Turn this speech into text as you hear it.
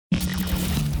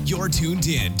You're tuned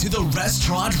in to the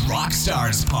Restaurant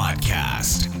Rockstars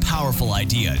podcast. Powerful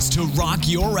ideas to rock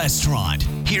your restaurant.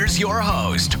 Here's your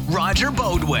host, Roger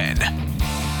Bodwin.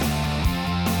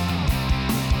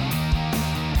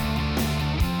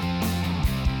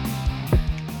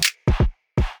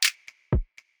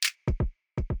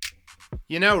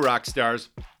 You know, Rockstars,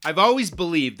 I've always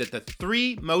believed that the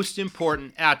three most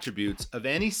important attributes of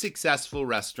any successful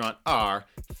restaurant are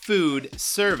food,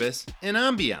 service, and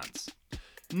ambiance.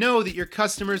 Know that your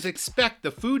customers expect the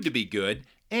food to be good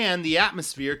and the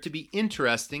atmosphere to be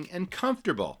interesting and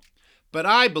comfortable. But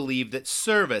I believe that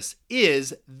service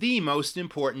is the most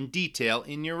important detail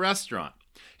in your restaurant.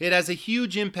 It has a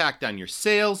huge impact on your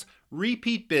sales,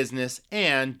 repeat business,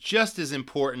 and, just as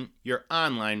important, your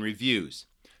online reviews.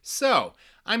 So,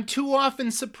 I'm too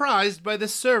often surprised by the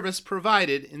service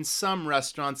provided in some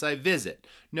restaurants I visit,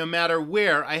 no matter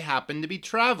where I happen to be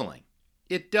traveling.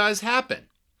 It does happen.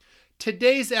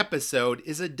 Today's episode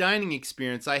is a dining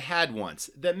experience I had once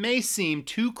that may seem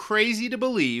too crazy to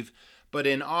believe, but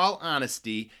in all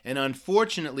honesty, and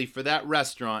unfortunately for that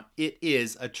restaurant, it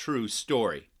is a true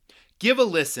story. Give a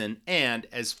listen, and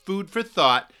as food for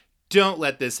thought, don't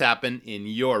let this happen in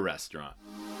your restaurant.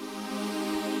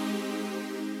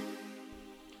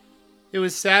 It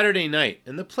was Saturday night,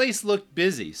 and the place looked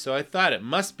busy, so I thought it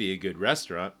must be a good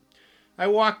restaurant. I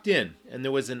walked in, and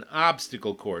there was an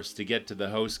obstacle course to get to the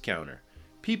host counter.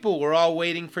 People were all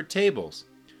waiting for tables.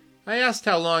 I asked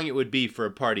how long it would be for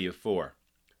a party of 4.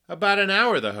 About an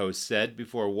hour, the host said,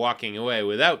 before walking away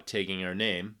without taking our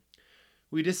name.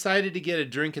 We decided to get a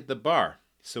drink at the bar,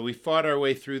 so we fought our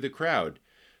way through the crowd.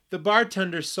 The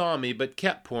bartender saw me but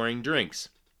kept pouring drinks.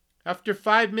 After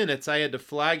 5 minutes, I had to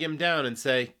flag him down and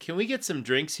say, "Can we get some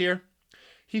drinks here?"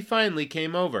 He finally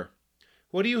came over.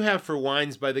 "What do you have for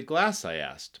wines by the glass?" I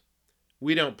asked.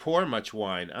 "We don't pour much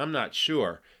wine. I'm not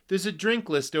sure. There's a drink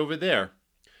list over there."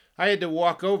 I had to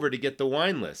walk over to get the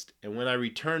wine list, and when I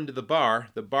returned to the bar,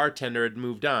 the bartender had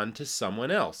moved on to someone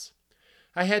else.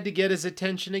 I had to get his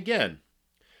attention again.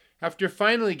 After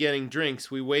finally getting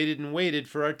drinks, we waited and waited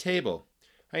for our table.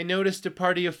 I noticed a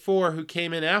party of 4 who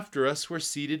came in after us were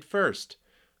seated first.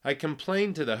 I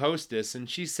complained to the hostess, and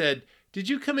she said, "Did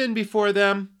you come in before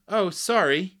them? Oh,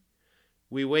 sorry."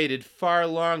 We waited far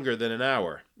longer than an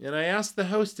hour, and I asked the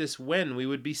hostess when we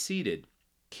would be seated.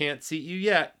 "Can't seat you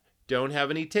yet. Don't have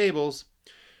any tables."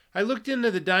 I looked into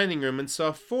the dining room and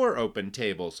saw 4 open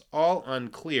tables, all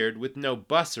uncleared with no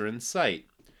busser in sight.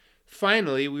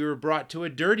 Finally, we were brought to a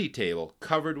dirty table,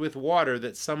 covered with water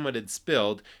that someone had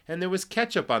spilled, and there was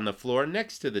ketchup on the floor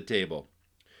next to the table.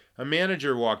 A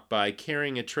manager walked by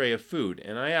carrying a tray of food,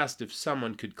 and I asked if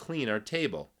someone could clean our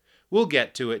table. "We'll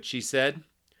get to it," she said.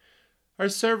 Our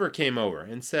server came over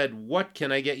and said, "What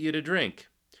can I get you to drink?"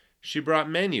 She brought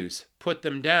menus, put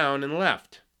them down, and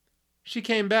left. She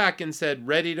came back and said,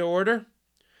 "Ready to order?"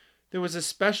 There was a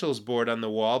specials board on the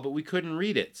wall, but we couldn't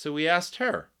read it, so we asked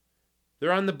her.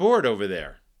 "They're on the board over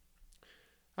there."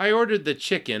 I ordered the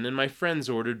chicken, and my friends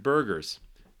ordered burgers.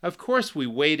 Of course, we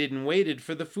waited and waited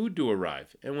for the food to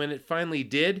arrive, and when it finally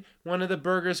did, one of the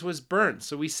burgers was burnt,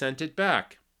 so we sent it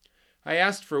back. I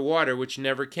asked for water, which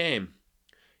never came.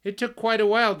 It took quite a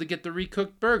while to get the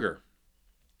recooked burger.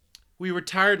 We were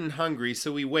tired and hungry,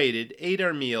 so we waited, ate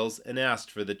our meals, and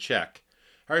asked for the check.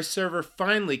 Our server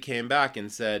finally came back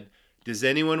and said, "Does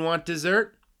anyone want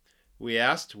dessert?" We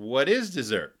asked, "What is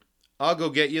dessert?" "I'll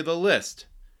go get you the list."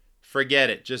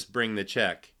 "Forget it, just bring the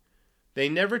check." They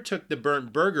never took the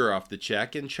burnt burger off the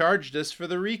check and charged us for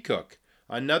the recook.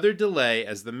 Another delay,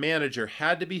 as the manager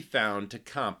had to be found to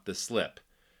comp the slip.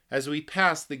 As we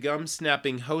passed the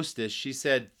gum-snapping hostess, she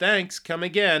said, "Thanks, come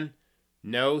again."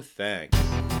 No thanks.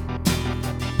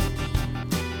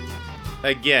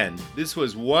 Again, this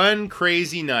was one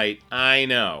crazy night, I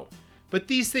know. But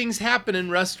these things happen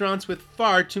in restaurants with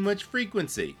far too much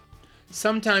frequency.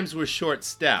 Sometimes we're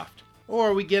short-staffed,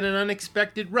 or we get an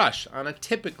unexpected rush on a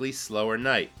typically slower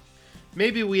night.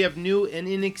 Maybe we have new and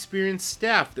inexperienced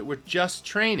staff that we're just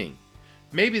training.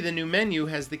 Maybe the new menu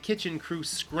has the kitchen crew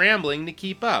scrambling to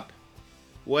keep up.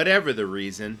 Whatever the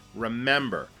reason,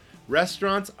 remember,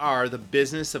 restaurants are the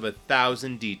business of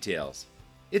 1,000 details.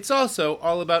 It's also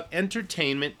all about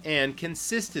entertainment and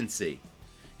consistency.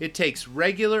 It takes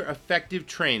regular, effective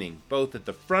training, both at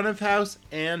the front of house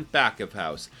and back of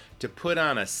house, to put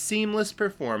on a seamless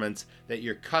performance that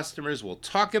your customers will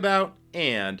talk about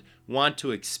and want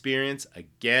to experience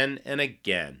again and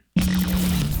again.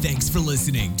 Thanks for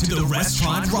listening to the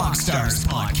Restaurant Rockstars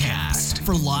podcast.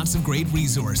 For lots of great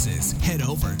resources, head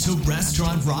over to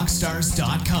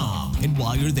restaurantrockstars.com. And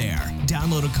while you're there,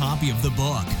 download a copy of the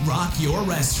book, Rock Your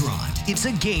Restaurant. It's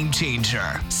a game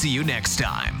changer. See you next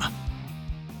time.